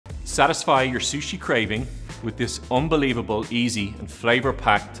Satisfy your sushi craving with this unbelievable, easy and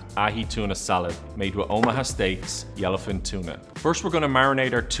flavor-packed ahi tuna salad made with Omaha Steaks yellowfin tuna. First, we're going to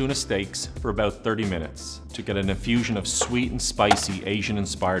marinate our tuna steaks for about 30 minutes to get an infusion of sweet and spicy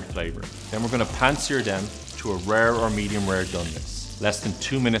Asian-inspired flavor. Then we're going to pan-sear them to a rare or medium rare doneness. Less than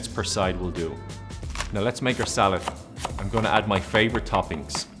 2 minutes per side will do. Now let's make our salad. I'm going to add my favorite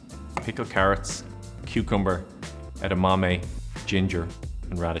toppings: pickled carrots, cucumber, edamame, ginger,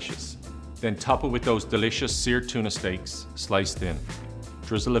 and radishes. Then top it with those delicious seared tuna steaks, sliced thin.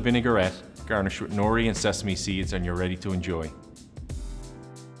 Drizzle a vinaigrette, garnish with nori and sesame seeds, and you're ready to enjoy.